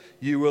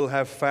you will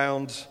have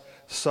found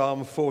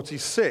Psalm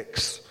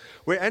 46.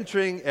 We're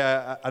entering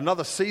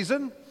another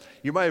season.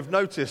 You may have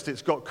noticed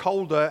it's got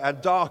colder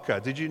and darker.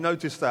 Did you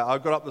notice that? I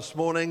got up this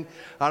morning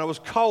and it was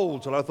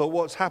cold, and I thought,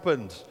 what's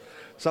happened?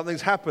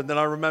 Something's happened. And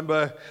I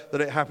remember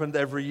that it happened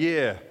every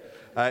year.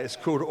 It's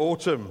called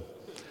autumn.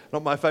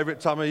 Not my favorite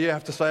time of year, I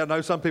have to say. I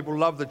know some people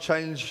love the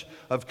change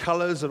of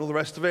colors and all the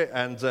rest of it,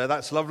 and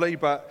that's lovely.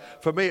 But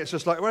for me, it's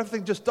just like, well,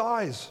 everything just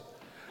dies.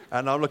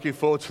 And I'm looking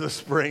forward to the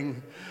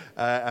spring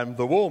and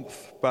the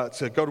warmth.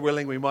 But God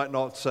willing, we might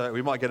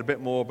get a bit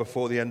more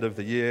before the end of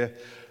the year,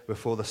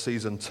 before the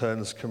season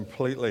turns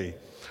completely.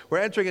 We're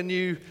entering a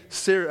new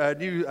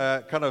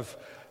kind of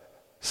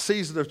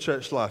season of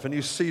church life, a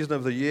new season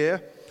of the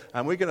year.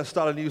 And we're going to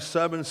start a new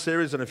sermon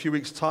series in a few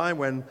weeks' time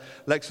when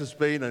Lex has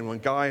been and when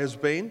Guy has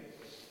been.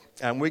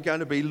 And we're going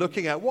to be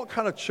looking at what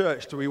kind of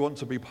church do we want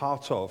to be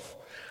part of.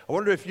 I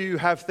wonder if you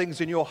have things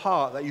in your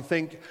heart that you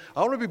think,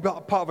 I want to be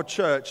part of a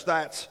church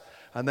that,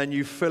 and then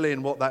you fill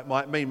in what that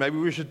might mean. Maybe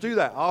we should do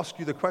that, ask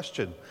you the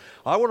question.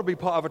 I want to be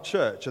part of a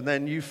church, and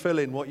then you fill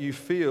in what you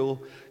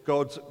feel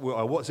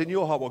what's in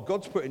your heart, what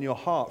God's put in your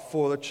heart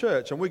for the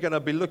church. And we're going to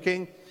be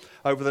looking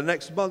over the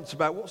next months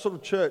about what sort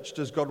of church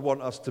does God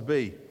want us to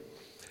be.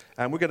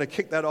 And we're going to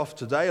kick that off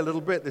today a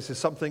little bit. This is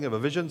something of a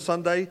Vision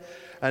Sunday.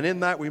 And in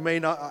that,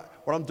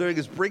 what I'm doing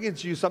is bringing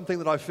to you something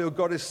that I feel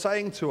God is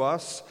saying to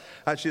us.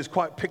 Actually, it's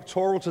quite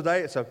pictorial today.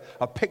 It's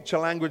a picture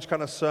language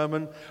kind of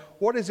sermon.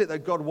 What is it that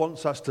God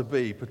wants us to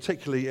be,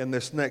 particularly in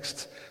this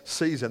next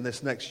season,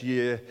 this next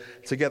year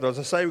together? As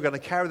I say, we're going to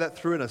carry that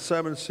through in a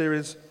sermon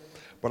series,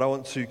 but I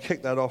want to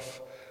kick that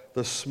off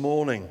this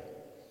morning.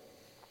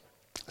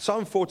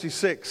 Psalm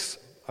 46,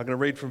 I'm going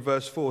to read from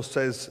verse 4,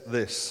 says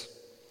this.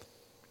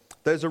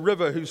 There's a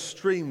river whose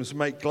streams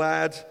make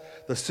glad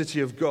the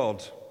city of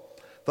God,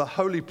 the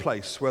holy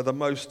place where the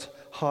Most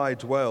High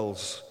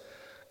dwells.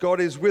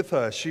 God is with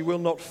her, she will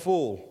not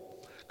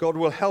fall. God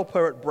will help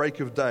her at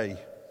break of day.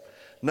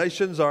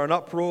 Nations are in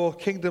uproar,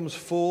 kingdoms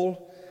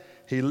fall.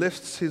 He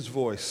lifts his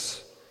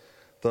voice,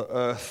 the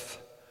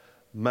earth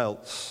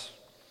melts.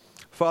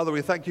 Father,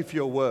 we thank you for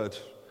your word.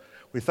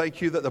 We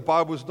thank you that the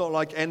Bible is not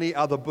like any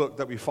other book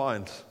that we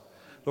find.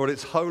 Lord,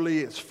 it's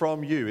holy, it's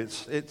from you,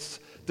 it's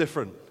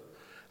different.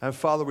 And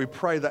Father, we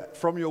pray that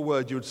from your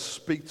word you would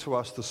speak to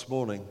us this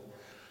morning.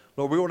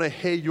 Lord, we want to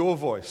hear your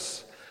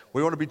voice.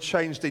 We want to be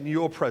changed in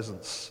your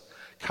presence.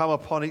 Come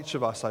upon each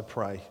of us, I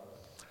pray.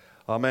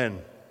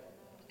 Amen.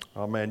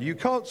 Amen. You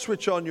can't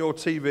switch on your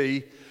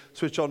TV,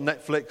 switch on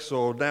Netflix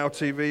or Now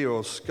TV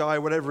or Sky,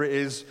 whatever it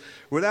is,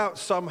 without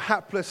some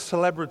hapless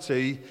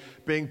celebrity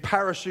being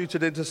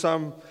parachuted into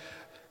some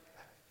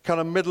kind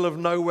of middle of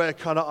nowhere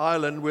kind of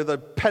island with a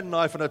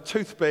penknife and a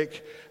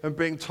toothpick and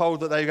being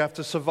told that they have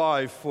to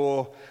survive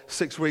for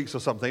 6 weeks or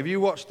something. Have you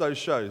watched those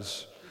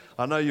shows?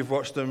 I know you've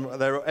watched them.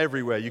 They're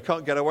everywhere. You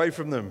can't get away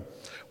from them.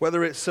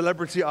 Whether it's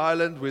Celebrity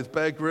Island with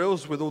Bear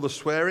Grylls with all the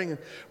swearing,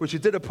 which he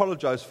did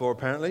apologize for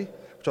apparently,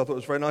 which I thought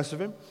was very nice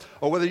of him,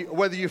 or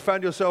whether you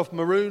found yourself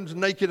marooned,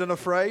 naked and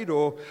afraid,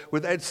 or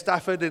with Ed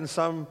Stafford in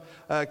some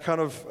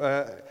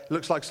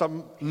looks like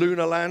some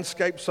lunar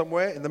landscape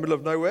somewhere in the middle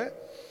of nowhere,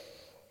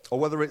 or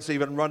whether it's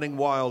even Running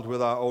Wild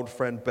with our old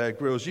friend Bear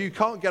Grylls. You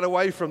can't get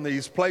away from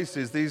these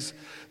places, these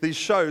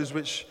shows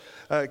which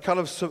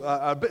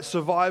a bit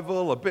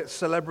survival, a bit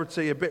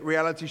celebrity, a bit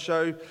reality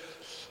show.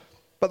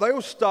 But they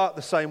all start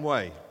the same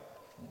way.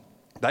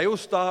 They all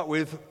start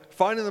with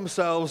finding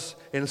themselves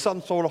in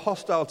some sort of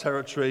hostile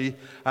territory,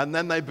 and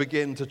then they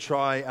begin to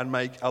try and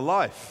make a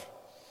life.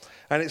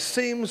 And it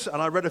seems,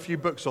 and I read a few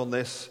books on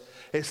this,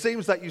 it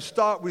seems that you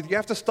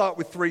have to start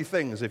with three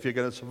things if you're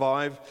going to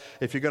survive,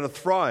 if you're going to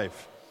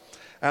thrive.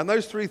 And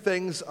those three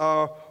things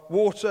are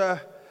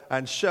water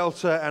and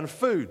shelter and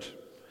food.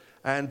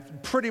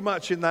 And pretty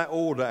much in that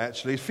order,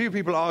 actually. Few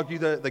people argue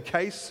the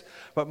case,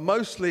 but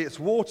mostly it's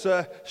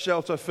water,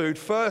 shelter, food.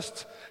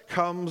 First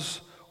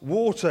comes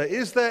water.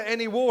 Is there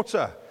any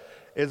water?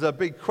 Is a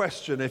big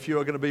question if you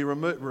are going to be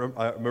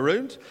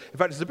marooned. In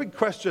fact, it's a big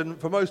question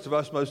for most of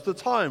us most of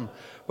the time.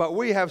 But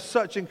we have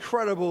such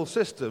incredible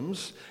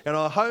systems in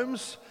our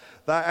homes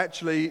that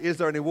actually, is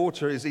there any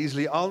water, is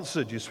easily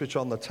answered. You switch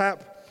on the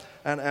tap,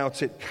 and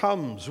out it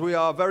comes. We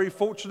are very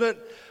fortunate,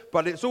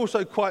 but it's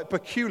also quite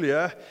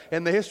peculiar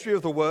in the history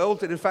of the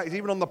world. And in fact,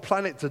 even on the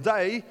planet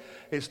today,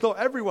 it's not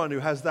everyone who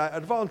has that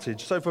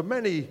advantage. So for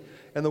many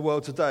in the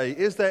world today,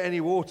 is there any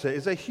water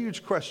is a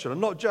huge question. And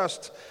not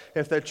just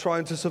if they're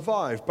trying to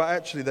survive, but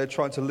actually they're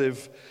trying to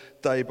live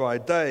day by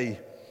day.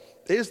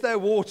 Is there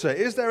water?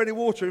 Is there any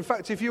water? In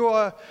fact, if you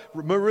are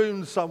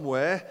marooned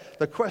somewhere,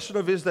 the question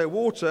of is there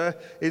water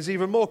is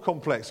even more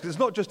complex, because it's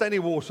not just any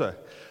water.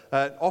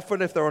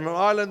 Often if they're on an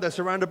island, they're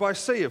surrounded by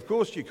sea. Of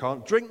course, you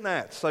can't drink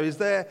that. So is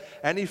there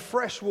any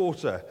fresh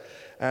water?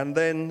 And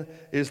then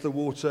is the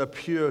water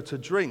pure to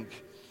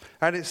drink?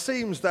 And it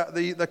seems that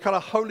the kind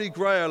of holy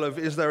grail of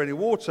is there any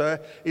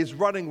water is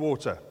running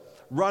water,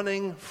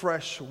 running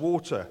fresh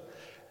water.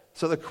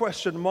 So the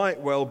question might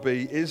well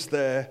be, is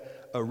there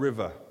a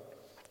river?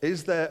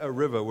 Is there a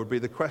river would be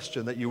the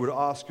question that you would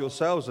ask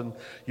yourselves, and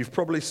you've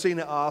probably seen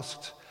it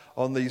asked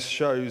on these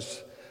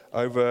shows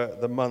over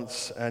the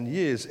months and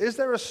years. Is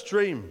there a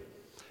stream?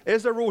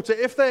 Is there water?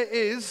 If there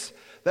is,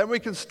 then we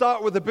can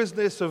start with the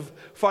business of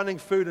finding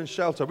food and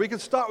shelter. We can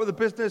start with the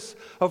business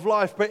of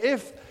life. But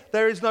if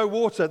there is no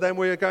water, then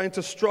we are going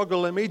to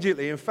struggle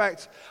immediately. In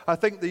fact, I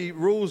think the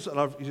rules, and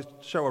I've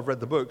read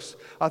the books,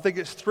 I think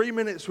it's 3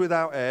 minutes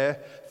without air,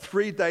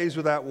 3 days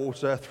without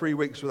water, 3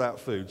 weeks without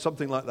food,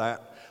 something like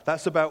that.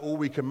 That's about all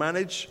we can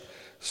manage.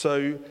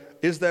 So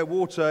is there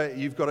water?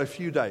 You've got a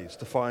few days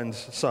to find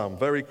some.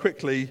 Very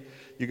quickly,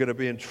 you're going to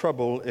be in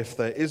trouble if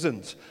there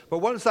isn't. But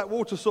once that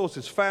water source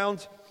is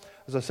found,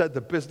 as I said,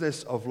 the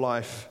business of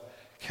life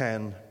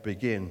can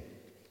begin.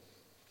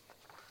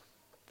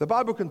 The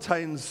Bible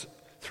contains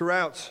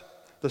throughout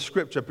the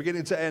scripture,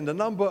 beginning to end, a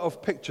number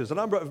of pictures, a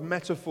number of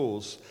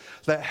metaphors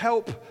that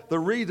help the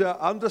reader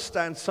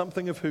understand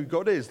something of who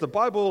God is. The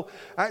Bible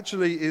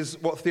actually is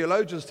what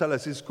theologians tell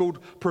us is called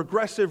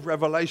progressive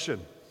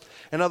revelation.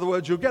 In other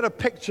words, you'll get a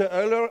picture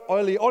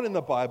early on in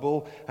the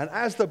Bible, and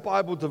as the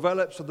Bible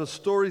develops and the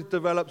story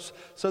develops,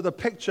 so the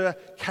picture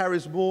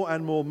carries more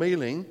and more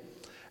meaning.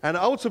 And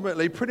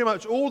ultimately, pretty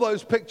much all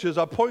those pictures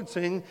are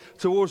pointing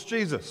towards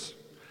Jesus.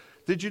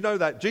 Did you know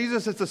that?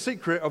 Jesus is the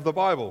secret of the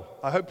Bible.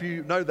 I hope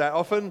you know that.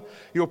 Often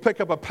you'll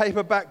pick up a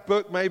paperback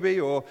book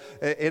maybe, or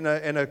in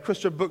a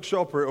Christian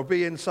bookshop, or it'll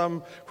be in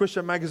some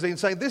Christian magazine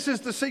saying, this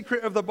is the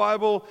secret of the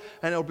Bible,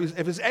 and it'll be,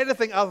 if it's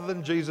anything other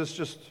than Jesus,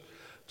 just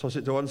toss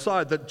it to one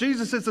side. That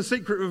Jesus is the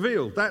secret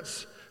revealed.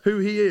 That's who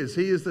he is.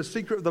 He is the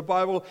secret of the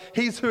Bible.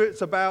 He's who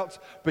it's about,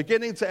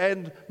 beginning to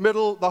end,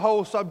 middle, the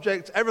whole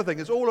subject, everything.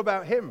 It's all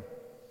about him.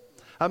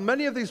 And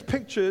many of these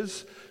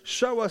pictures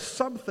show us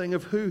something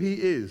of who he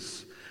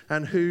is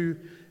and who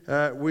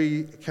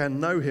we can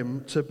know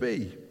him to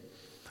be.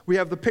 We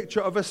have the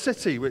picture of a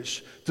city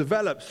which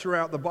develops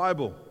throughout the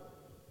Bible.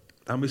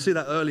 And we see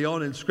that early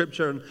on in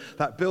Scripture, and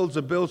that builds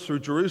and builds through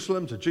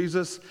Jerusalem to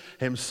Jesus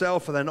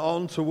himself, and then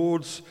on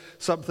towards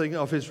something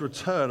of his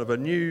return, of a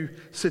new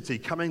city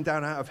coming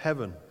down out of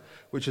heaven,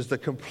 which is the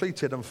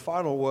completed and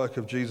final work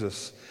of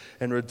Jesus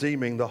in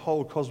redeeming the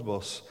whole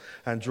cosmos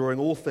and drawing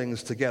all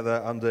things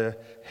together under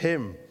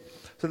him.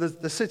 So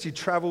the city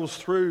travels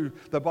through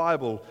the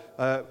Bible,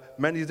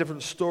 many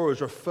different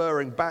stories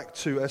referring back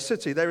to a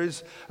city. There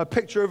is a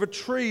picture of a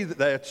tree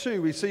there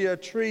too. We see a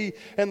tree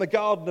in the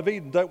Garden of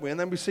Eden, don't we? And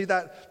then we see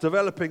that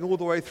developing all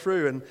the way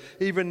through. And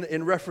even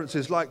in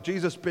references like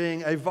Jesus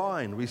being a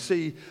vine, we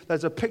see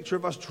there's a picture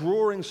of us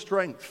drawing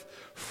strength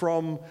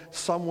from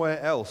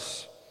somewhere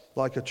else,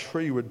 like a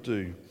tree would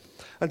do.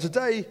 And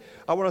today,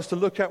 I want us to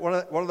look at one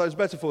of those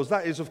metaphors.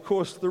 That is, of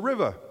course, the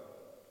river.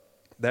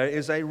 There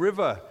is a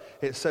river,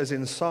 it says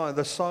in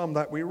the psalm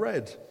that we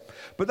read.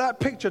 But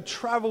that picture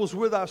travels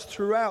with us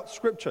throughout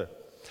Scripture.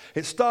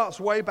 It starts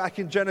way back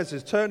in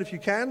Genesis. Turn if you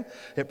can.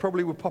 It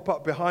probably will pop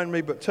up behind me,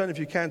 but turn if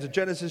you can to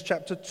Genesis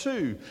chapter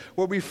 2,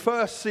 where we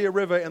first see a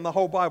river in the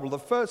whole Bible. The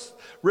first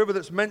river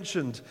that's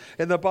mentioned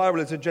in the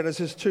Bible is in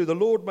Genesis 2. The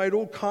Lord made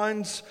all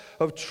kinds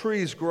of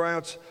trees grow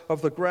out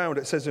of the ground,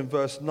 it says in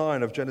verse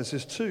 9 of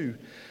Genesis 2.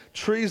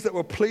 Trees that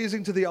were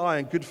pleasing to the eye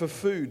and good for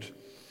food.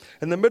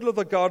 In the middle of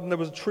the garden, there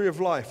was a tree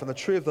of life and the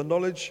tree of the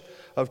knowledge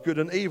of good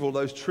and evil.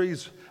 Those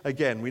trees,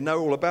 again, we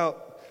know all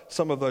about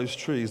some of those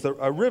trees.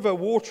 A river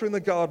watering the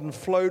garden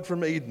flowed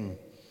from Eden.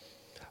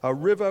 A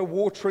river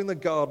watering the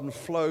garden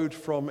flowed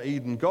from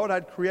Eden. God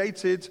had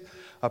created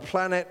a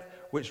planet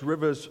which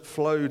rivers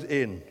flowed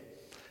in.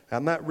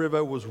 And that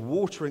river was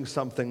watering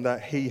something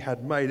that he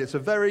had made. It's a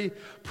very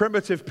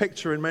primitive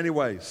picture in many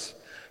ways.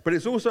 But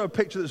it's also a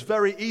picture that's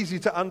very easy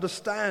to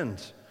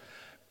understand.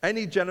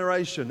 Any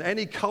generation,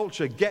 any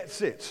culture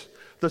gets it.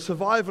 The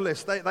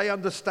survivalists, they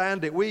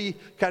understand it. We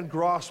can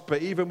grasp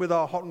it, even with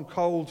our hot and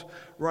cold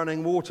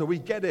running water. We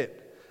get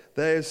it.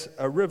 There's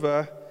a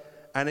river,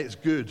 and it's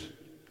good,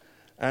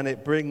 and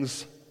it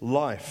brings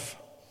life.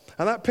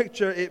 And that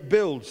picture, it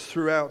builds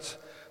throughout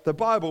the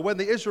Bible. When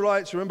the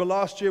Israelites, remember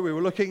last year we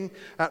were looking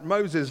at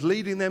Moses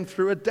leading them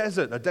through a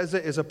desert. A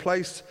desert is a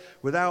place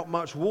without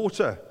much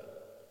water.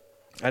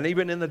 And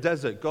even in the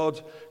desert,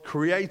 God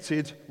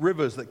created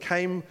rivers that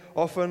came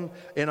often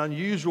in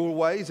unusual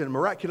ways, in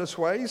miraculous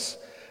ways,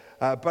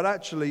 but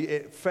actually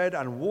it fed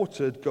and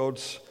watered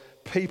God's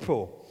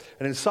people.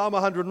 And in Psalm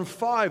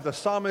 105, the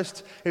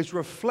psalmist is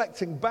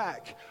reflecting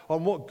back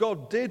on what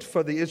God did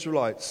for the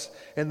Israelites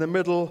in the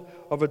middle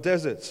of a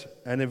desert.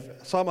 And in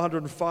Psalm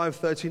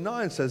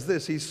 105:39 says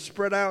this, He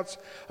spread out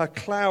a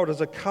cloud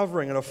as a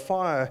covering and a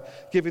fire,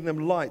 giving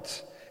them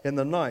light in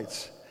the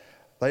night.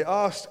 They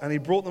asked, and he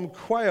brought them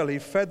quail. He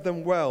fed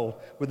them well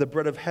with the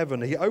bread of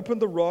heaven. He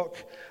opened the rock,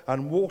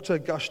 and water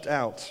gushed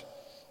out.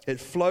 It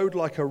flowed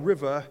like a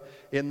river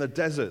in the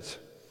desert.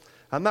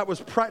 And that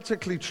was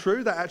practically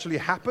true. That actually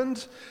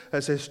happened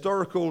as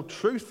historical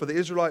truth for the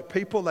Israelite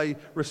people. They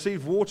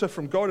received water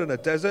from God in a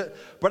desert.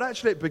 But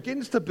actually it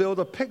begins to build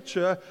a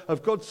picture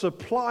of God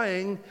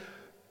supplying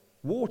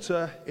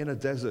water in a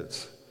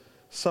desert.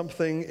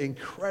 Something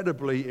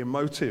incredibly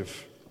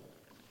emotive.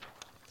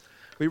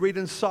 We read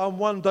in Psalm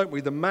 1, don't we?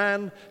 The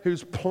man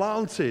who's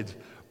planted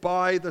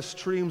by the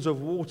streams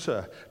of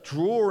water,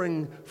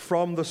 drawing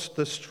from the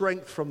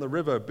strength from the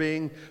river,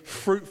 being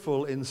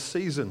fruitful in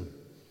season.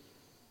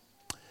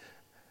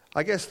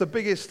 I guess the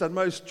biggest and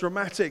most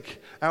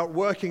dramatic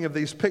outworking of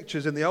these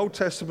pictures in the Old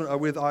Testament are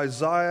with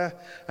Isaiah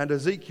and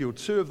Ezekiel,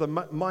 two of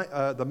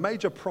the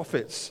major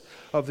prophets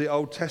of the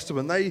Old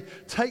Testament. They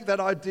take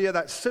that idea,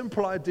 that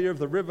simple idea of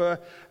the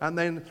river, and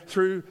then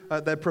through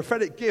their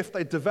prophetic gift,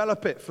 they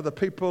develop it for the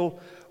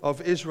people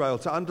of Israel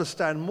to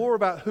understand more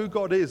about who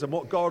God is and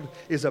what God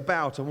is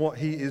about and what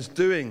he is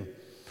doing.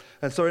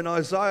 And so in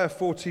Isaiah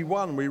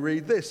 41, we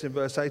read this in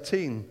verse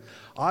 18,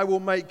 "I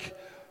will make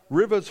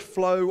rivers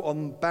flow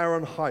on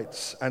barren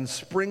heights and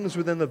springs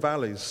within the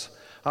valleys.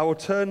 I will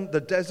turn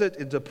the desert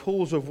into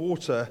pools of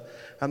water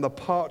and the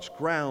parched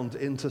ground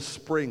into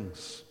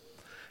springs."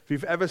 If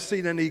you've ever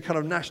seen any kind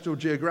of National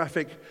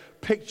Geographic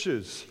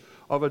pictures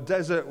of a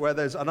desert where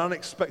there's an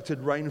unexpected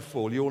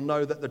rainfall, you'll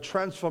know that the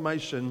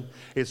transformation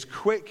is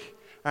quick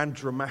and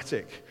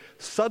dramatic.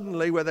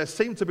 Suddenly, where there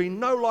seemed to be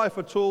no life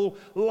at all,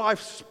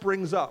 life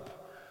springs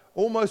up,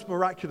 almost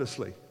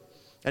miraculously.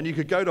 And you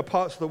could go to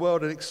parts of the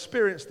world and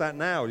experience that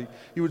now.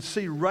 You would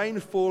see rain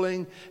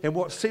falling in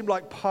what seemed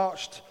like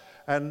parched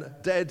and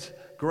dead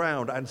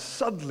ground, and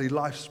suddenly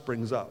life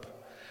springs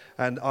up.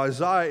 And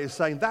Isaiah is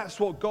saying that's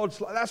what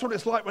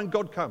it's like when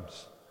God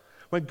comes.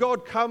 When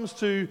God comes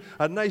to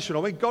a nation,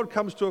 or when God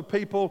comes to a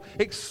people,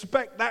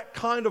 expect that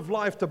kind of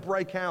life to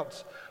break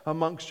out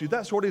amongst you.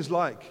 That's what it's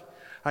like.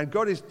 And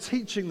God is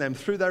teaching them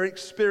through their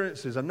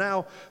experiences and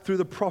now through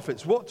the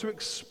prophets what to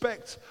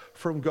expect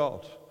from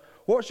God.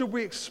 What should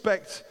we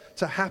expect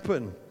to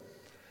happen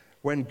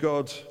when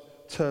God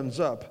turns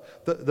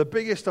up? The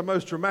biggest and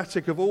most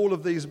dramatic of all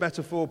of these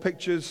metaphor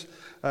pictures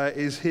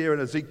is here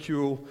in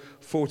Ezekiel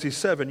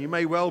 47. You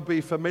may well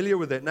be familiar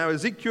with it. Now,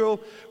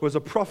 Ezekiel was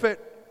a prophet.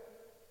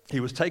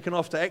 He was taken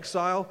off to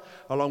exile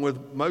along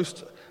with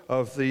most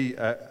of the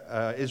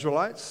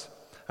Israelites.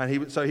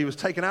 And so he was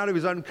taken out of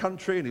his own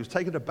country and he was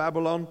taken to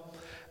Babylon.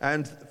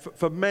 And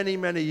for many,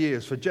 many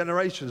years, for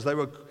generations, they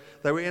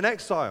were in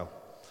exile.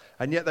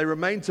 And yet they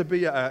remained to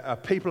be a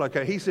people, a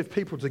cohesive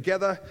people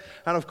together.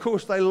 And of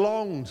course, they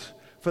longed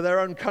for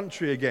their own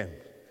country again.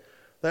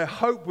 Their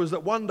hope was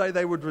that one day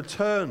they would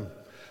return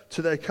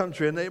to their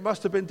country. And it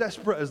must have been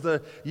desperate as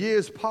the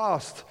years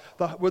passed.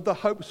 Would the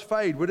hopes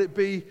fade? Would it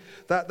be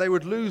that they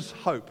would lose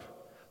hope,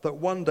 that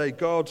one day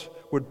God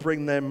would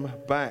bring them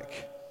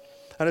back?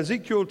 And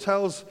Ezekiel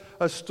tells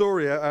a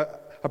story, a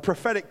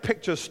prophetic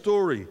picture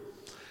story.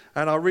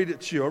 And I'll read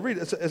it to you.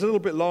 It's a little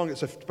bit long.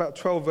 It's about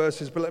 12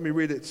 verses, but let me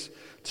read it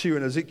to you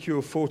in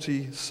Ezekiel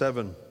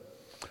 47.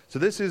 So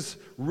this is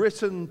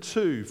written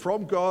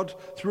from God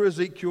through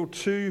Ezekiel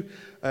to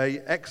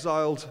an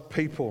exiled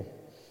people.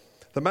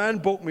 "The man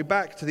brought me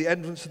back to the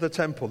entrance of the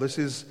temple." This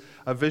is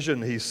a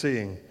vision he's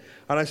seeing.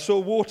 "And I saw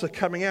water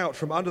coming out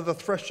from under the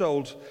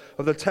threshold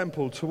of the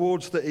temple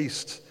towards the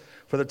east,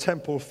 for the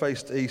temple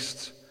faced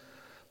east.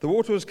 The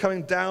water was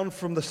coming down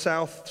from the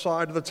south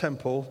side of the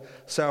temple,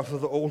 south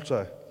of the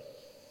altar.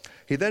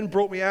 He then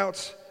brought me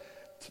out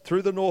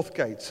through the north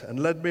gate and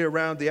led me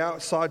around the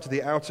outside to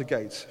the outer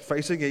gate,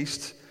 facing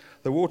east.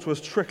 The water was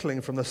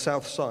trickling from the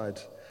south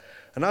side.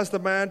 And as the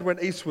man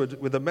went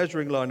eastward with a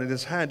measuring line in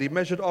his hand, he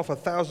measured off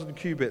 1,000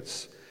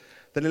 cubits.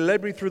 Then he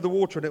led me through the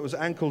water, and it was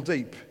ankle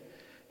deep.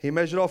 He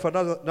measured off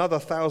another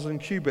 1,000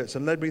 cubits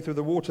and led me through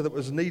the water that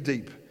was knee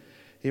deep.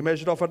 He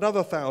measured off another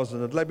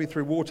 1,000 and led me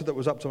through water that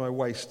was up to my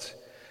waist.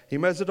 He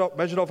measured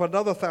off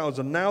another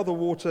 1,000. Now the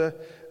water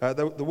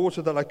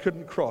that I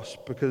couldn't cross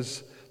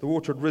because the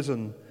water had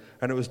risen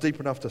and it was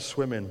deep enough to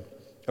swim in.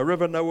 A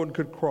river no one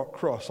could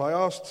cross.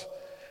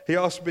 He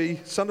asked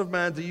me, 'Son of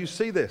man, do you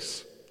see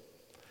this?'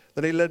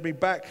 Then he led me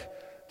back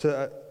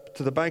to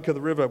the bank of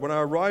the river. When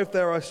I arrived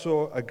there, I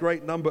saw a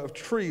great number of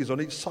trees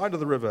on each side of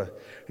the river.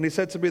 And he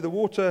said to me, 'The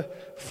water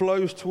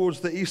flows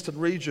towards the eastern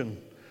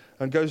region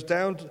and goes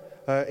down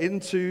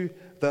into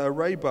the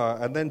Arabah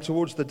and then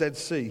towards the Dead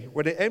Sea.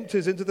 When it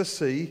empties into the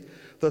sea,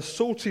 the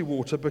salty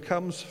water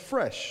becomes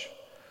fresh.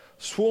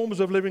 Swarms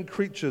of living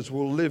creatures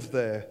will live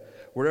there,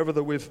 wherever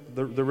the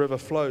river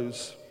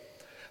flows.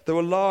 There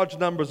were large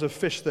numbers of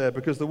fish there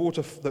because the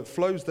water that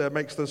flows there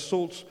makes the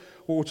salt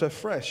water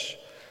fresh.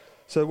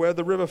 So where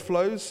the river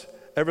flows,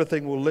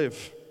 everything will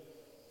live.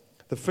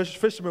 The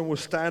fishermen will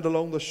stand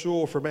along the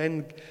shore from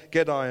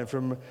En-Gedi and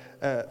from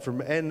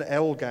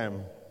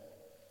En-Elgam.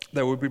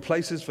 There will be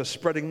places for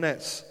spreading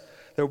nets.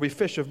 There will be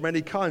fish of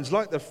many kinds,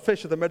 like the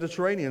fish of the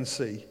Mediterranean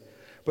Sea.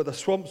 But the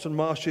swamps and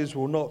marshes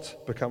will not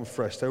become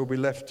fresh. They will be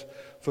left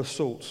for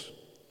salt.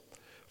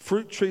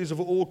 Fruit trees of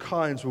all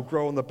kinds will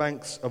grow on the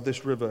banks of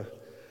this river.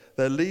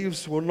 Their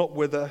leaves will not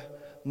wither,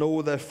 nor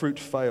will their fruit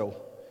fail.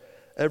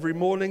 Every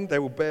morning they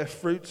will bear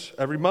fruit.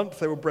 Every month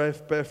they will bear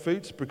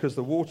fruit, because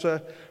the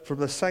water from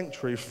the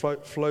sanctuary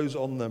flows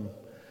on them.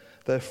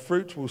 Their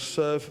fruit will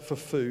serve for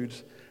food,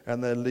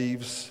 and their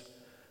leaves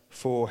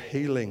for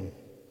healing.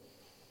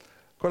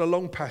 Quite a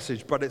long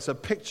passage, but it's a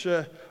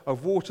picture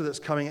of water that's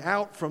coming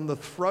out from the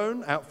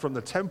throne, out from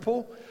the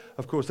temple.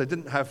 Of course, they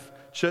didn't have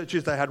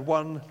churches, they had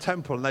one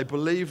temple, and they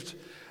believed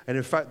And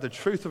in fact, the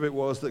truth of it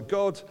was that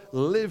God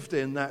lived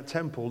in that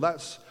temple.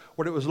 That's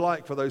what it was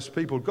like for those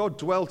people. God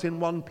dwelt in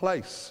one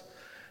place.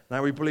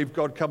 Now we believe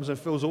God comes and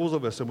fills all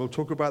of us, and we'll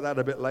talk about that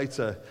a bit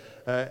later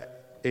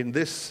in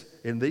these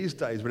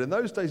days. But in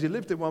those days, he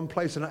lived in one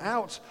place, and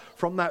out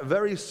from that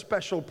very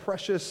special,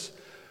 precious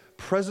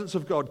presence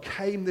of God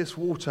came this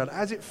water. And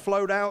as it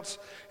flowed out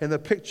in the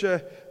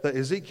picture that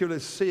Ezekiel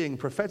is seeing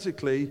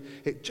prophetically,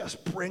 it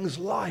just brings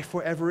life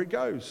wherever it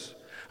goes.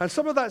 And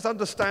some of that's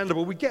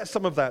understandable. We get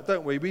some of that,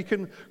 don't we? We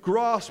can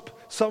grasp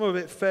some of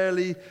it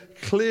fairly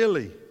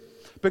clearly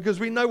because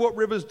we know what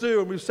rivers do,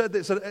 and we've said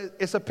that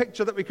it's a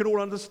picture that we can all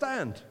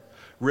understand.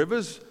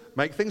 Rivers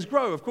make things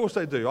grow. Of course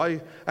they do.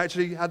 I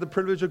actually had the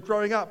privilege of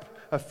growing up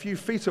a few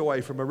feet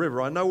away from a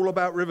river. I know all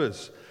about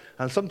rivers.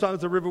 And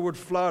sometimes the river would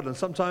flood, and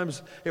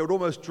sometimes it would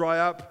almost dry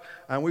up,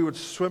 and we would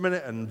swim in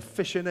it and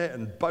fish in it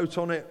and boat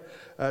on it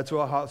to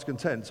our heart's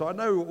content. So I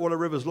know what a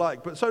river's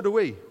like, but so do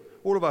we.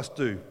 All of us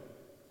do.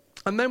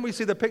 And then we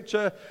see the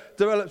picture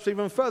develops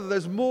even further.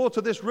 There's more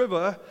to this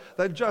river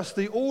than just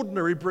the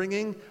ordinary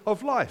bringing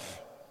of life,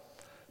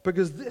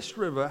 because this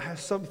river has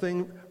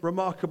something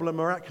remarkable and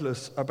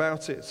miraculous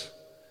about it.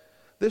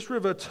 This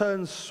river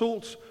turns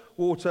salt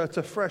water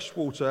to fresh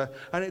water,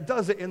 and it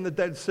does it in the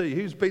Dead Sea.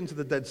 Who's been to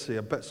the Dead Sea?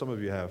 I bet some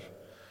of you have.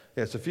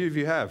 Yes, a few of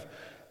you have.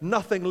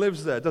 Nothing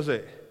lives there, does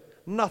it?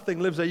 Nothing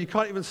lives there. You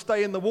can't even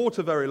stay in the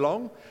water very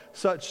long.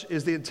 Such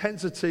is the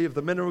intensity of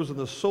the minerals and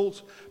the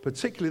salt,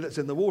 particularly that's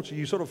in the water.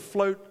 You sort of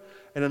float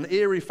in an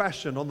eerie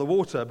fashion on the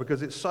water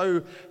because it's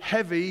so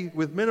heavy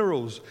with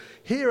minerals.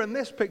 Here in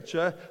this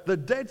picture, the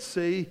Dead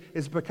Sea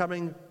is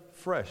becoming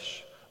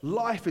fresh.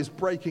 Life is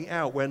breaking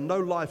out where no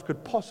life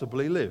could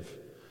possibly live.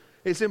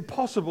 It's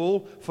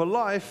impossible for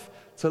life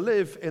to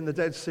live in the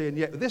Dead Sea, and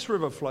yet this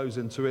river flows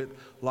into it.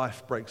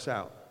 Life breaks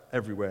out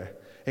everywhere.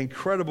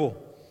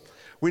 Incredible.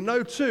 We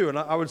know too, and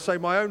I would say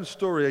my own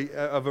story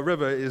of a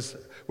river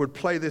would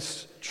play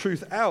this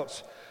truth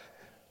out.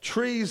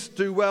 Trees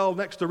do well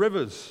next to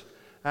rivers,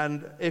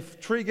 and if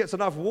a tree gets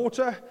enough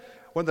water,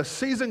 when the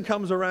season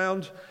comes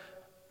around,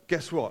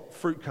 guess what?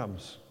 Fruit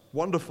comes.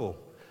 Wonderful.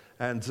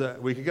 And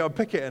we can go and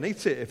pick it and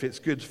eat it if it's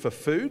good for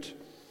food.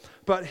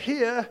 But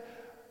here,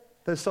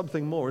 there's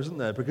something more, isn't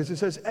there? Because it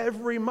says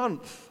every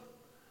month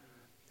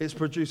it's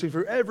producing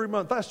fruit. Every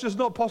month. That's just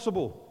not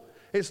possible.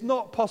 It's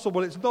not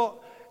possible. It's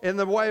not in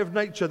the way of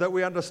nature that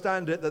we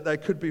understand it that there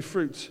could be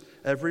fruit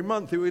every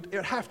month. It would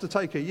have to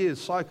take a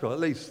year's cycle at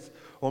least,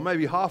 or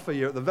maybe half a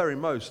year at the very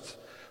most,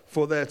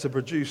 for there to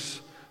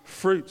produce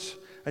fruit.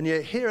 And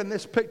yet here in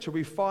this picture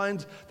we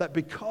find that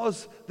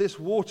because this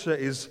water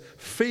is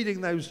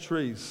feeding those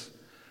trees,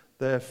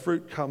 their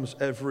fruit comes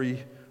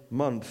every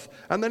month.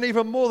 And then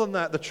even more than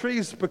that, the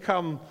trees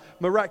become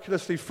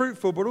miraculously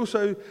fruitful, but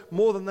also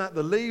more than that,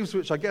 the leaves,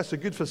 which I guess are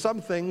good for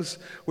some things,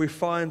 we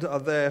find are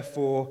there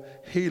for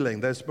healing.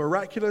 There's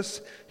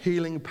miraculous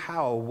healing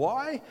power.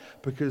 Why?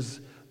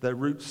 Because their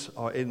roots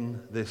are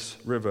in this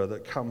river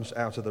that comes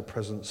out of the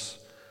presence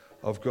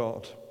of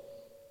God.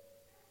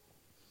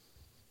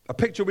 A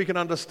picture we can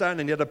understand,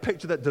 and yet a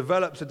picture that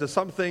develops into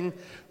something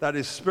that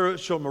is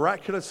spiritual,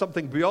 miraculous,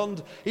 something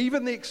beyond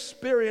even the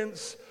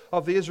experience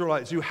of the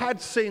Israelites who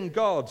had seen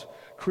God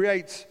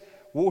create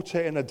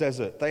water in a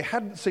desert. They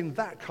hadn't seen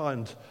that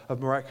kind of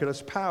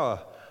miraculous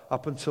power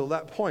up until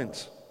that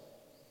point.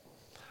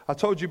 I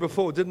told you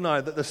before, didn't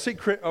I, that the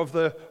secret of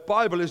the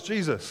Bible is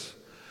Jesus,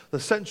 the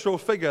central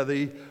figure,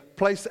 the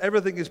place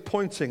everything is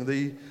pointing,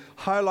 the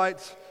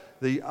highlight,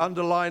 the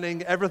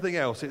underlining, everything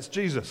else. It's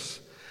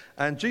Jesus.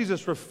 And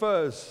Jesus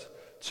refers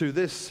to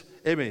this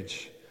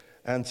image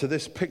and to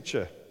this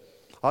picture.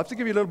 I have to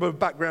give you a little bit of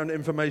background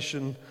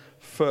information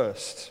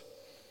first.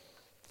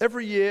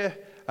 Every year,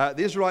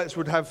 the Israelites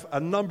would have a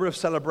number of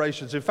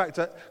celebrations. In fact,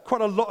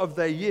 quite a lot of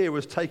their year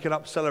was taken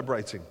up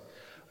celebrating.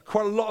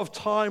 Quite a lot of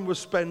time was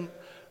spent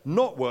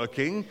not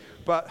working,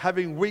 but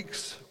having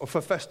weeks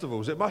for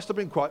festivals. It must have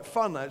been quite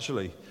fun,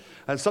 actually.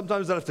 And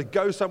sometimes they'd have to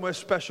go somewhere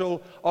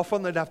special.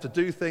 Often they'd have to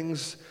do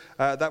things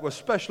that were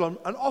special.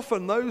 And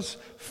often those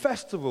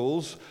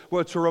festivals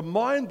were to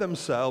remind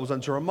themselves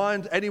and to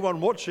remind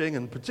anyone watching,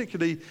 and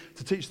particularly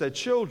to teach their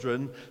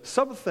children,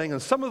 something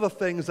and some of the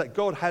things that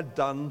God had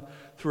done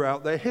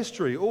throughout their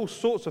history. All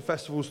sorts of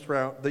festivals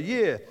throughout the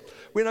year.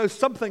 We know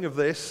something of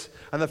this,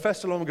 and the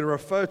festival I'm going to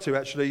refer to,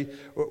 actually,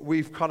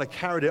 we've kind of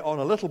carried it on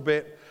a little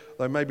bit,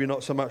 though maybe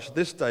not so much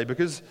this day,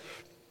 because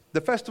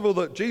the festival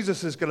that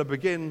Jesus is going to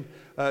begin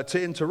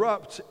to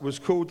interrupt was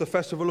called the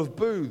Festival of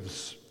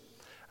Booths.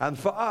 And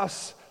for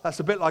us, that's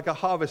a bit like a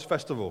harvest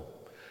festival.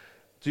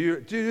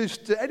 Do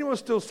anyone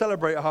still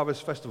celebrate a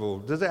harvest festival?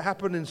 Does it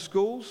happen in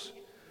schools?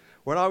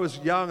 When I was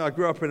young, I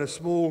grew up in a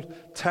small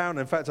town.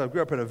 In fact, I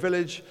grew up in a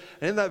village.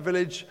 And in that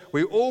village,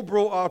 we all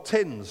brought our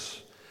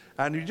tins.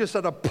 And you just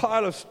had a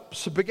pile of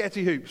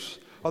spaghetti hoops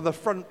on the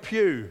front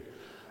pew.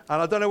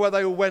 And I don't know where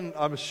they all went.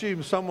 I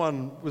assume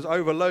someone was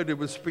overloaded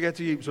with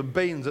spaghetti hoops and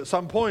beans at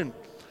some point.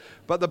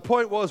 But the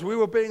point was we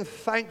were being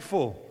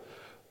thankful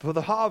for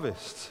the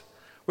harvest.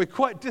 We're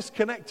quite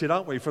disconnected,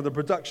 aren't we, from the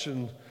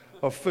production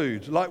of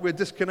food, like we're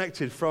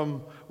disconnected from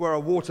where our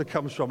water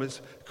comes from.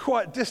 It's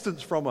quite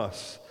distant from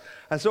us.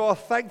 And so our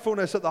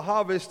thankfulness at the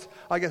harvest,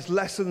 I guess,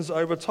 lessens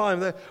over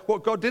time.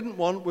 What God didn't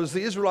want was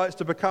the Israelites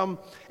to become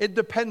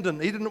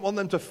independent. He didn't want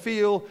them to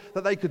feel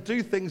that they could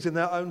do things in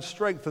their own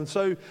strength. And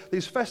so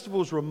these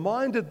festivals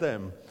reminded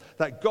them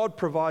that God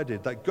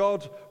provided, that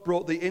God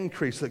brought the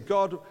increase, that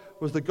God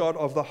was the God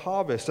of the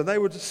harvest. And they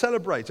would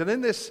celebrate. And in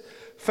this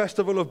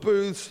festival of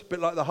booths, a bit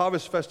like the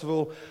harvest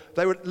festival,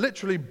 they would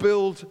literally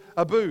build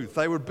a booth.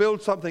 They would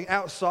build something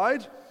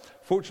outside.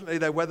 Fortunately,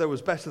 their weather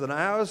was better than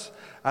ours,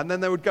 and then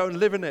they would go and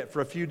live in it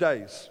for a few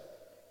days.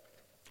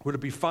 Would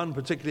it be fun,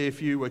 particularly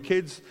if you were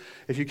kids?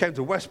 If you came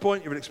to West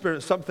Point, you would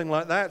experience something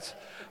like that.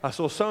 I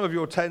saw some of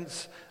your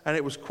tents, and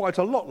it was quite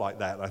a lot like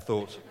that, I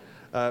thought.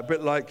 A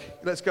bit like,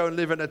 let's go and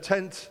live in a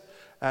tent,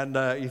 and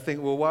you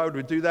think, well, why would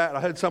we do that? I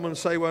heard someone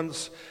say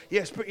once,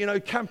 yes, but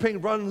camping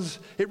runs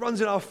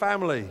in our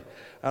family.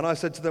 And I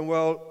said to them,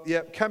 well,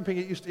 yeah, camping,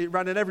 it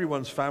ran in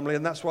everyone's family,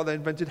 and that's why they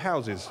invented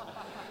houses.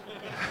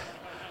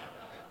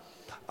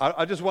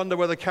 I just wonder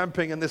whether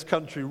camping in this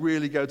country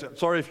really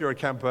sorry if you're a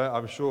camper,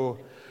 I'm sure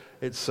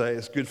it's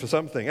good for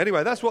something.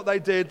 Anyway, that's what they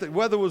did. The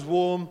weather was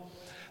warm.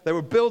 They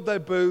would build their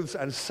booths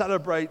and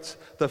celebrate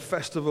the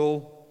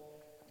festival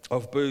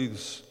of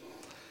booths.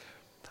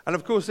 And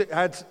of course, it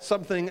had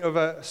something of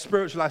a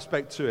spiritual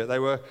aspect to it. They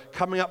were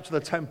coming up to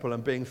the temple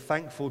and being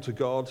thankful to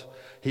God.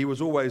 He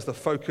was always the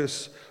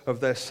focus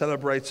of their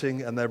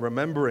celebrating and their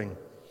remembering.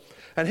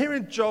 And here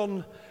in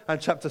John and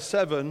chapter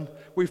 7,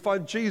 we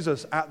find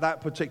Jesus at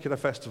that particular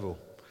festival.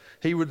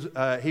 He was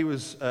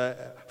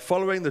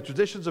following the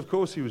traditions, of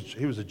course. He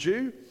was a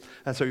Jew,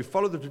 and so he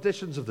followed the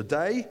traditions of the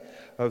day,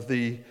 of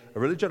the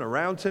religion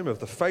around him, of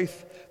the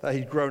faith that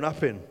he'd grown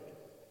up in.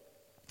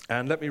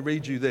 And let me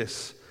read you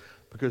this,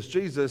 because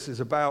Jesus is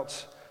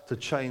about to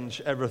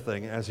change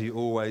everything, as he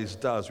always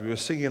does. We were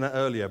singing that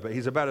earlier, but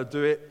he's about to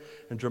do it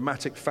in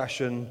dramatic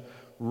fashion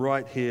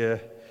right here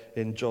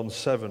in John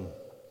 7.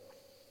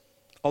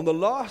 On the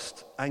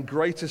last and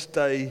greatest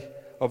day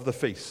of the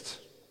feast,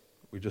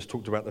 we just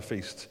talked about the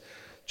feast,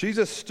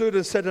 Jesus stood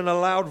and said in a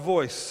loud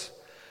voice,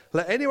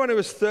 "Let anyone who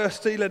is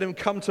thirsty, let him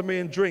come to me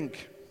and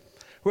drink.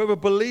 Whoever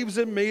believes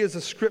in me, as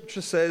the scripture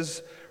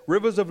says,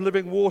 rivers of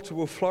living water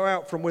will flow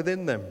out from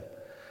within them."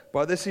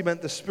 By this he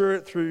meant the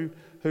Spirit through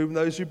whom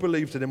those who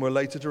believed in him were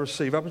later to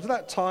receive. Up until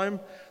that time,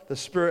 the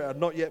Spirit had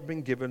not yet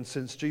been given,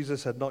 since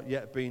Jesus had not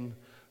yet been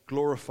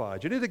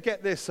glorified. You need to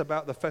get this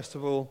about the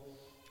festival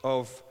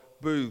of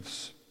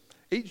booths.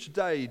 Each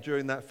day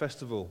during that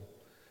festival,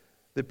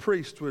 the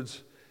priest would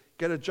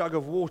get a jug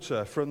of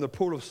water from the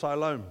pool of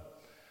Siloam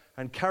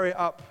and carry it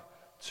up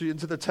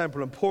into the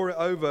temple and pour it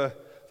over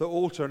the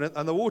altar,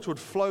 and the water would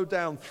flow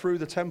down through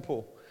the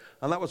temple.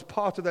 And that was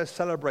part of their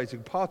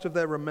celebrating, part of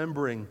their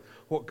remembering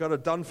what God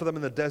had done for them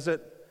in the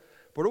desert,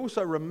 but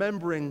also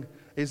remembering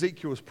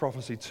Ezekiel's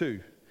prophecy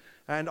too,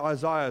 and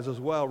Isaiah's as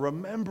well,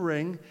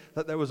 remembering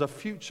that there was a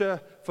future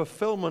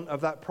fulfillment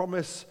of that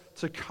promise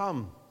to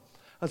come.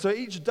 And so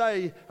each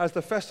day, as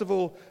the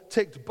festival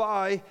ticked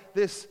by,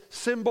 this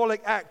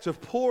symbolic act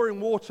of pouring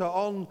water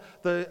on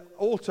the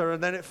altar,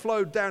 and then it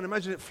flowed down.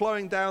 Imagine it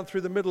flowing down through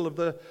the middle of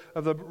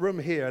the room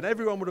here. And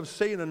everyone would have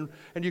seen,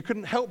 and you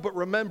couldn't help but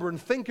remember and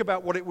think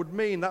about what it would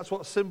mean. That's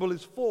what symbol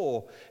is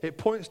for. It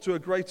points to a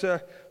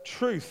greater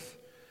truth.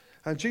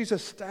 And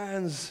Jesus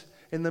stands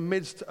in the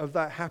midst of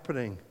that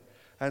happening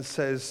and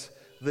says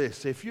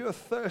this: if you are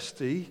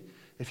thirsty,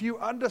 if you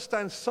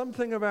understand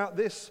something about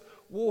this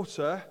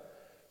water,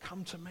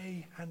 come to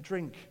me and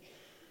drink.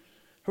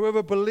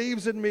 Whoever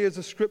believes in me, as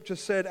the scripture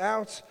said,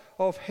 out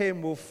of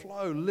him will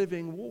flow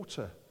living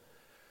water.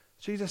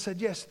 Jesus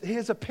said, yes,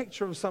 here's a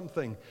picture of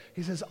something.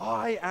 He says,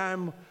 I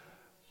am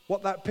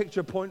what that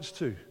picture points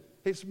to.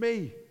 It's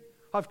me.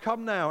 I've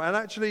come now. And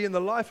actually in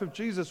the life of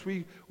Jesus,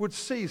 we would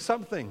see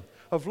something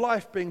of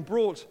life being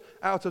brought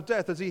out of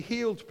death as he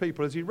healed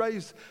people, as he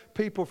raised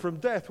people from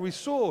death. We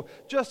saw,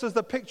 just as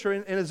the picture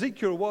in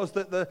Ezekiel was,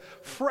 that the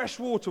fresh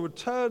water would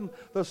turn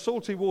the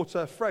salty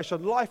water fresh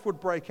and life would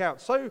break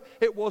out. So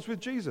it was with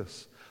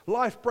Jesus.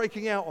 Life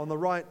breaking out on the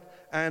right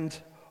and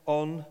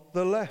on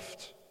the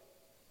left.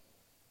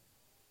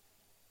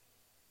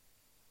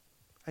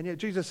 And yet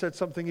Jesus said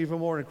something even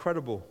more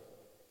incredible.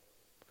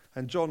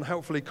 And John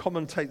helpfully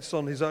commentates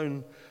on his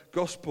own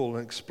gospel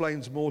and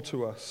explains more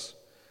to us.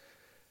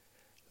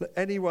 Let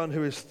anyone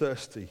who is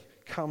thirsty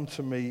come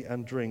to me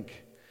and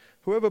drink.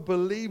 Whoever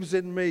believes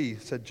in me,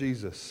 said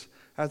Jesus,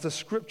 as the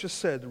scripture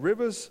said,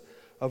 rivers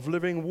of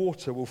living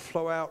water will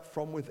flow out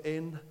from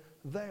within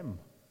them.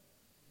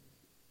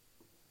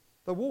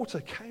 The water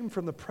came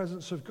from the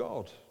presence of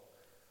God.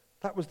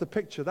 That was the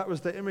picture, that was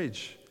the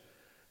image.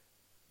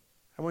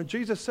 And when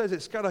Jesus says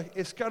it's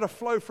going to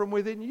flow from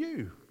within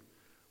you,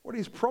 what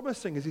he's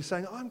promising is he's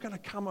saying, I'm going to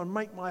come and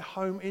make my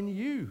home in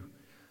you.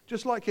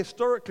 Just like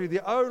historically,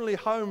 the only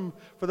home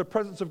for the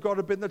presence of God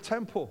had been the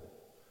temple.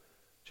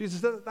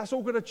 Jesus said, that's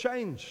all going to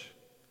change.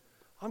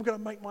 I'm going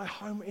to make my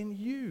home in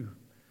you.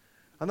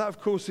 And that, of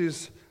course,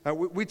 is,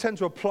 we tend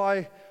to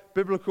apply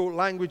biblical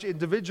language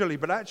individually,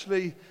 but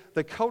actually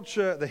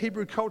the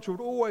Hebrew culture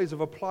would always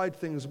have applied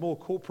things more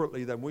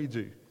corporately than we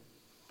do.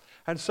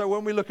 And so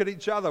when we look at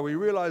each other, we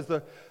realize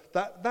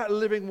that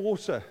living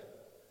water,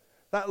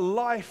 that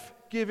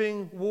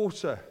life-giving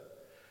water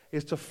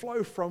is to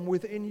flow from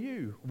within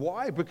you.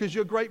 Why? Because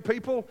you're great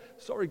people?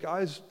 Sorry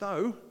guys,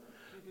 no.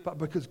 But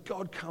because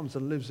God comes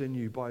and lives in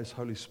you by his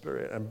Holy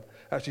Spirit. And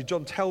actually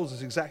John tells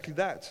us exactly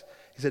that.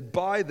 He said,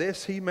 by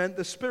this he meant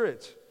the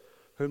Spirit,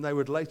 whom they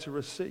would later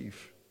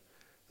receive.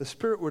 The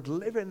Spirit would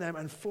live in them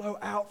and flow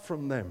out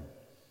from them.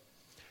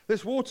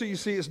 This water, you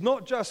see, is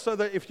not just so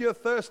that if you're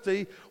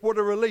thirsty, what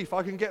a relief,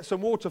 I can get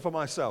some water for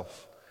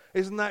myself.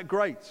 Isn't that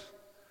great?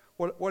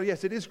 Well,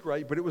 yes, it is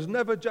great, but it was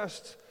never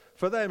just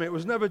for them. It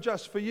was never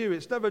just for you.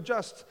 It's never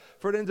just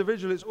for an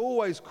individual. It's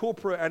always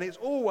corporate, and it's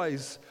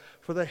always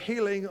for the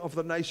healing of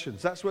the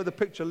nations. That's where the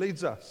picture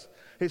leads us.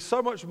 It's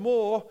so much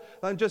more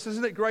than just,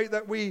 isn't it great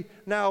that we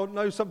now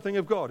know something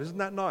of God? Isn't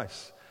that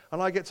nice?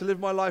 And I get to live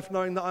my life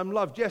knowing that I'm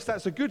loved. Yes,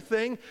 that's a good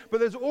thing,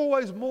 but there's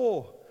always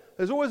more.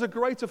 There's always a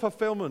greater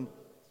fulfillment.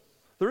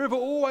 The river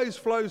always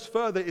flows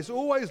further. It's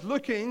always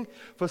looking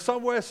for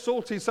somewhere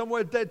salty,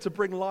 somewhere dead to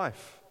bring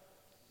life.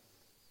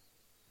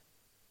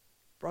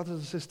 Brothers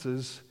and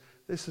sisters,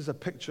 this is a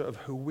picture of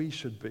who we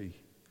should be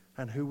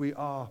and who we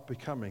are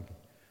becoming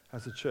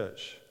as a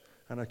church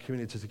and a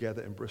community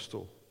together in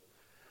Bristol.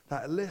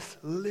 That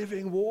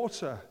living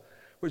water,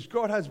 which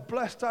God has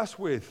blessed us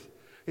with,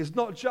 is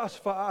not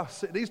just for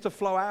us. It needs to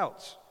flow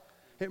out.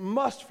 It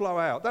must flow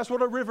out. That's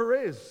what a river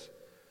is.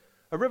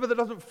 A river that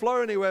doesn't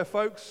flow anywhere,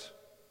 folks.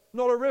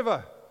 Not a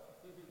river.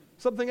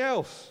 Something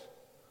else.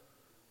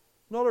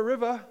 Not a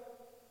river.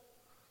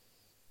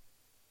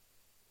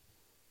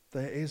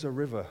 There is a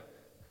river.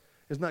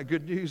 Isn't that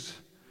good news?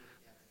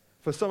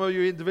 For some of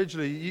you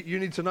individually, you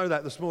need to know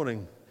that this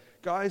morning.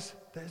 Guys,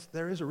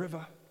 there is a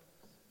river.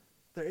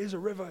 There is a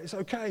river. It's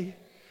okay.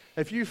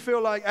 If you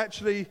feel like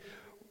actually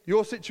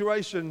your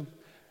situation,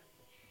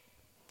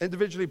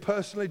 individually,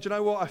 personally, do you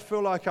know what? I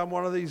feel like I'm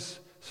one of these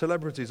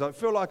celebrities. I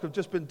feel like I've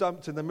just been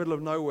dumped in the middle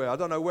of nowhere. I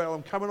don't know where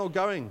I'm coming or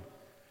going.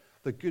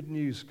 The good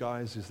news,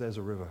 guys, is there's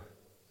a river.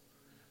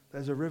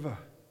 There's a river.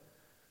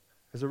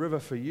 There's a river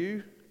for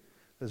you.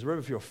 There's a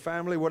river for your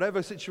family.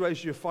 Whatever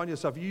situation you find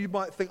yourself, you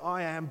might think,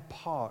 I am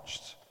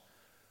parched.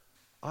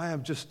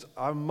 I'm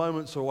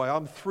moments away.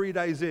 I'm 3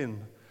 days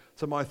in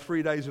to my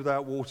 3 days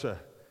without water.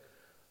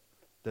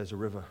 There's a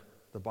river.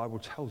 The Bible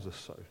tells us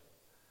so.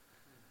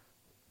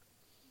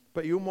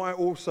 But you might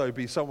also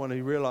be someone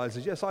who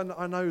realizes, yes, I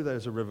know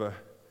there's a river,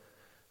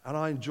 and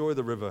I enjoy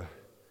the river.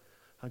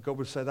 And God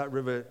would say, that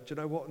river, do you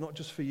know what? Not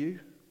just for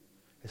you.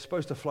 It's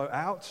supposed to flow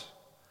out.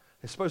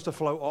 It's supposed to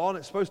flow on.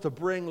 It's supposed to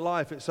bring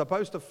life. It's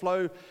supposed to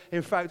flow,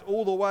 in fact,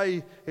 all the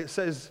way, it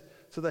says,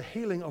 to the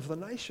healing of the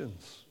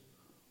nations.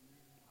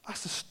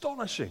 That's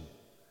astonishing.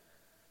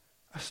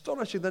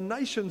 Astonishing. The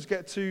nations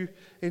get to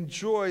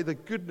enjoy the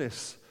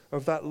goodness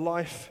of that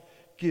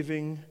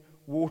life-giving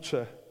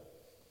water.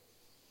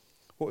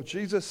 What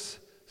Jesus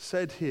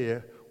said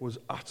here was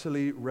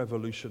utterly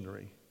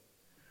revolutionary.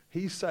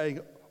 He's saying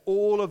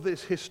all of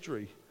this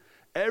history,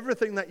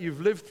 everything that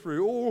you've lived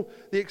through, all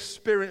the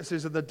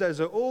experiences in the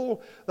desert,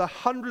 all the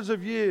hundreds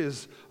of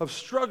years of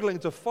struggling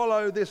to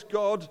follow this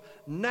God,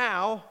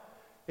 now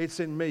it's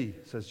in me,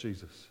 says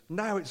Jesus.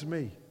 Now it's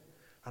me.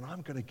 And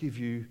I'm going to give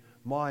you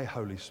my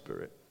Holy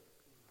Spirit.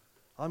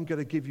 I'm going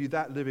to give you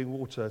that living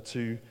water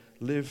to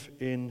live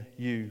in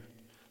you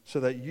so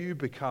that you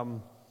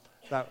become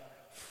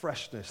that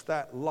freshness,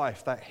 that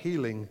life, that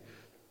healing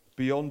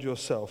beyond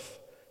yourself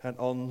and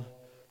on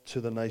to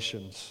the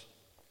nations.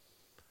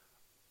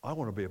 I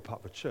want to be a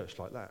part of a church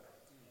like that.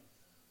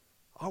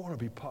 I want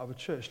to be part of a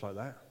church like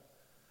that.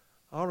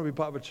 I want to be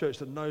part of a church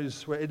that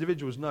knows, where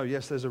individuals know,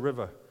 yes, there's a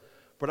river,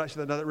 but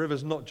actually they know that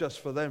river's not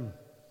just for them.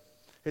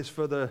 It's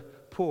for the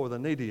poor, the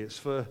needy. It's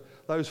for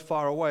those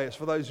far away. It's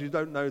for those who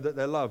don't know that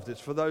they're loved.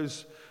 It's for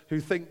those who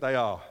think they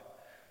are.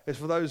 It's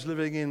for those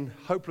living in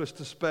hopeless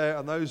despair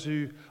and those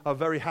who are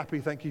very happy,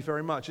 thank you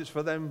very much. It's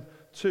for them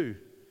too.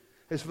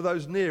 It's for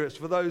those near. It's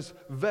for those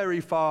very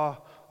far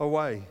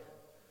away.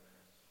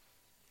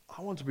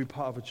 I want to be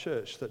part of a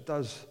church that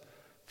does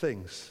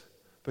things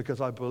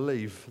because I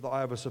believe that I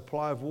have a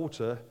supply of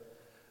water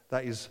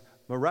that is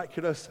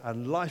miraculous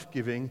and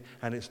life-giving,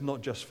 and it's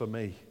not just for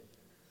me.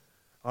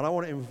 And I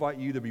want to invite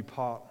you to be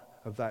part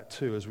of that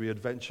too as we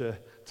adventure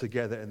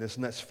together in this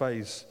next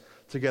phase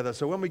together.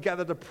 So when we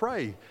gather to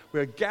pray, we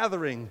are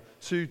gathering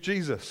to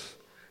Jesus,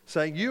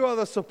 saying, you are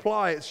the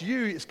supply. It's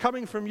you. It's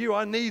coming from you.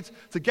 I need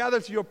to gather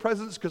to your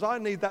presence because I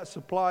need that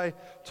supply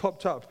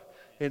topped up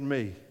in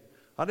me.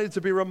 I need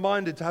to be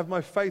reminded to have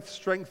my faith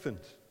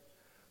strengthened,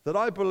 that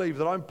I believe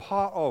that I'm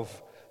part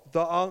of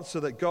the answer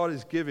that God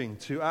is giving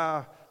to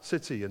our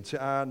city and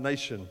to our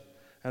nation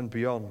and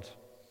beyond.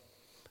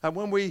 And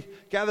when we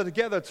gather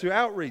together to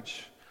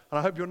outreach, and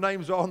I hope your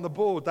names are on the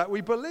board, that we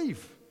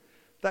believe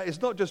that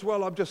it's not just,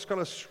 well, I'm just kind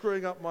of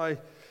screwing up my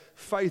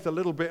faith a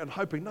little bit and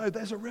hoping. No,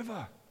 there's a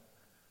river.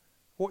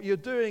 What you're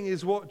doing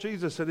is what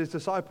Jesus and his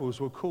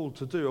disciples were called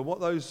to do, and what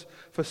those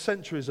for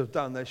centuries have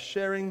done. They're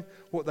sharing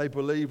what they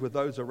believe with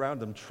those around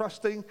them,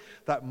 trusting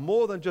that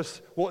more than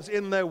just what's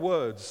in their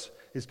words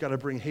is going to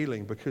bring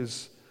healing,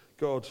 because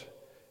God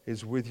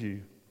is with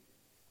you.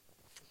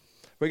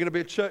 We're going to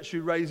be a church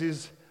who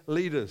raises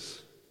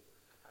leaders,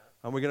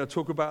 and we're going to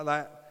talk about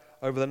that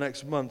over the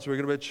next months. We're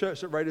going to be a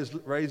church that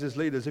raises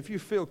leaders. If you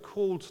feel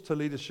called to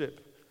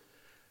leadership,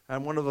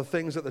 and one of the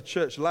things that the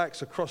church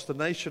lacks across the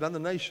nation and the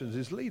nations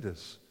is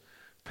leaders.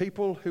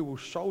 People who will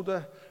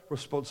shoulder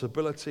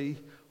responsibility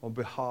on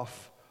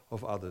behalf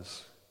of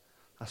others.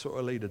 That's what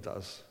a leader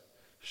does.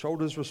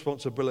 Shoulders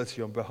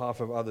responsibility on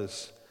behalf of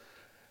others.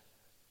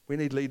 We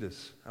need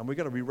leaders, and we're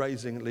going to be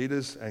raising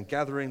leaders and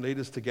gathering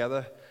leaders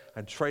together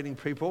and training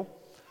people.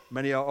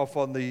 Many are off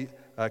on the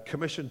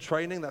commission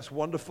training. That's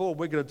wonderful.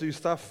 We're going to do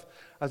stuff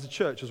as a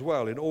church as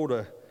well in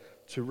order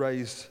to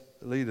raise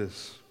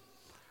leaders.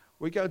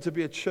 We're going to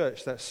be a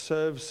church that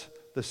serves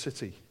the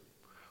city.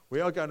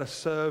 We are going to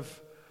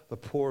serve the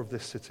poor of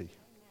this city.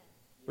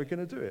 We're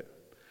going to do it.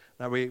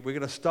 Now, we're going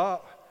to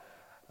start,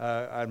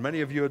 and many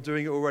of you are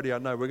doing it already, I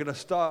know. We're going to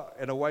start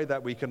in a way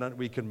that we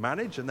can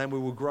manage, and then we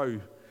will grow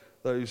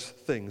those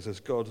things as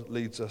God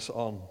leads us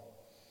on.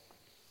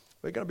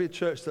 We're going to be a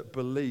church that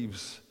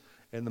believes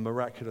in the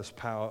miraculous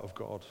power of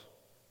God.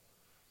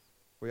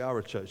 We are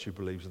a church who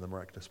believes in the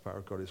miraculous power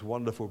of God. It's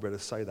wonderful to be able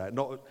to say that.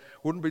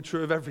 Wouldn't be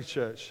true of every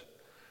church.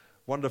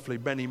 Wonderfully,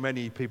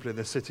 many people in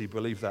the city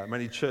believe that.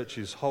 Many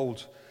churches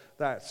hold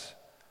that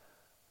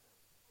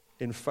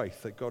in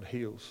faith, that God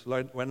heals.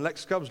 When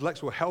Lex comes,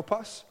 Lex will help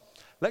us.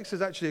 Lex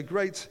is actually a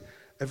great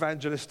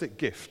evangelistic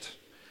gift.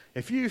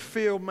 If you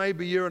feel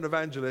maybe you're an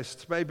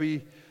evangelist,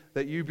 maybe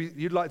that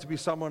you'd like to be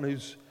someone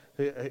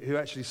who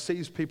actually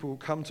sees people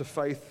come to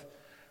faith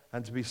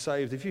and to be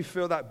saved. If you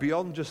feel that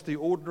beyond just the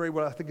ordinary,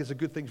 well, I think it's a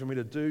good thing for me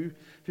to do.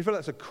 If you feel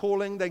that's a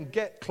calling, then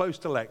get close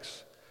to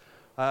Lex.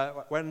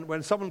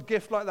 When someone's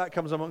gift like that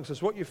comes amongst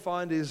us, what you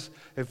find is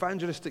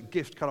evangelistic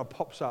gift kind of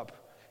pops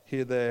up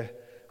here, there,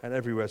 and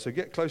everywhere. So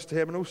get close to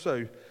him, and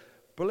also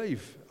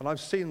believe. And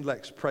I've seen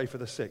Lex pray for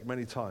the sick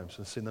many times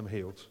and seen them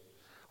healed.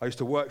 I used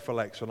to work for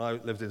Lex when I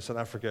lived in South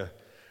Africa,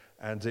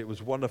 and it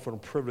was wonderful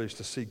and privileged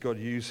to see God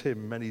use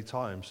him many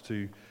times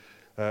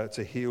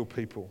to heal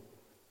people.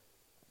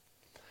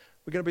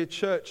 We're going to be a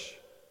church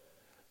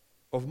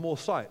of more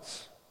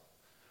sites.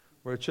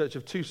 We're a church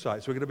of 2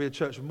 sites. We're going to be a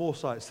church of more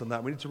sites than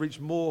that. We need to reach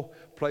more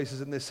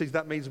places in this city.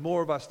 That means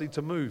more of us need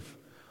to move.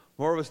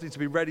 More of us need to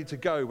be ready to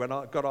go when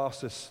God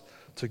asks us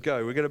to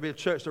go. We're going to be a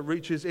church that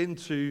reaches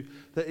into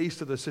the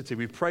east of the city.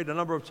 We've prayed a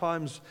number of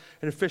times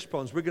in fish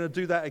ponds. We're going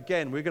to do that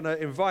again. We're going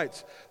to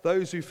invite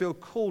those who feel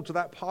called to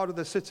that part of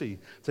the city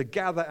to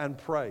gather and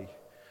pray.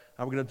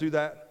 And we're going to do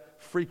that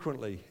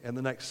frequently in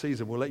the next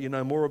season. We'll let you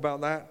know more about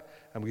that,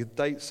 and we have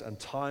dates and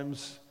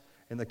times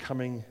in the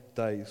coming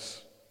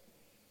days.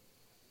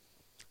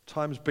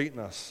 Time's beaten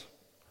us.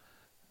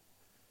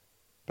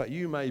 But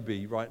you may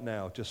be right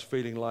now just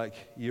feeling like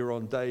you're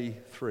on day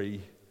 3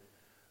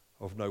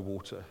 of no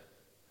water.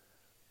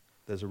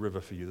 There's a river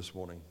for you this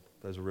morning.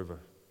 There's a river.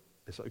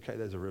 It's okay,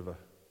 there's a river.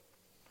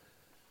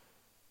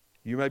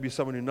 You may be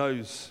someone who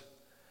knows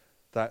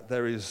that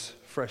there is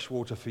fresh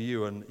water for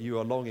you, and you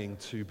are longing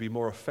to be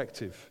more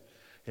effective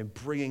in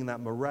bringing that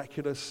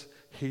miraculous,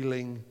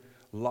 healing,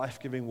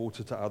 life-giving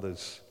water to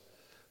others.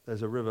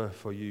 There's a river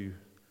for you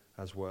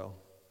as well.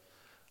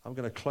 I'm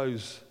going to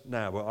close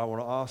now, but I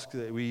want to ask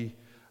that we,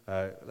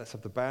 let's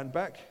have the band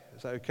back.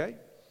 Is that okay?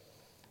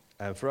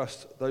 And for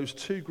us, those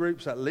 2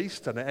 groups at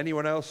least, and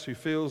anyone else who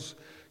feels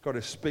God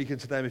is speaking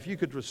to them, if you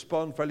could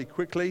respond fairly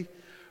quickly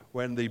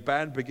when the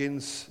band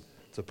begins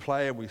to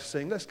play and we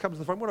sing. Let's come to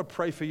the front. I want to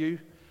pray for you.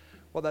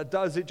 What that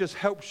does, it just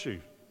helps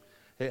you.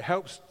 It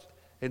helps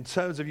in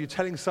terms of you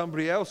telling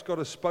somebody else, God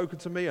has spoken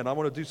to me and I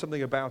want to do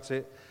something about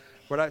it.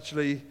 But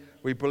actually,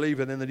 we believe,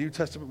 and in the New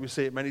Testament we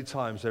see it many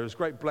times, there is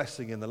great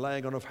blessing in the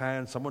laying on of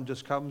hands. Someone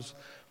just comes,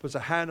 puts a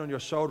hand on your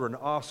shoulder and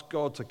asks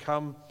God to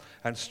come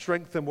and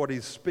strengthen what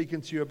he's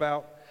speaking to you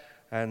about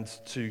and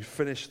to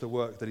finish the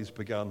work that he's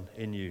begun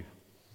in you.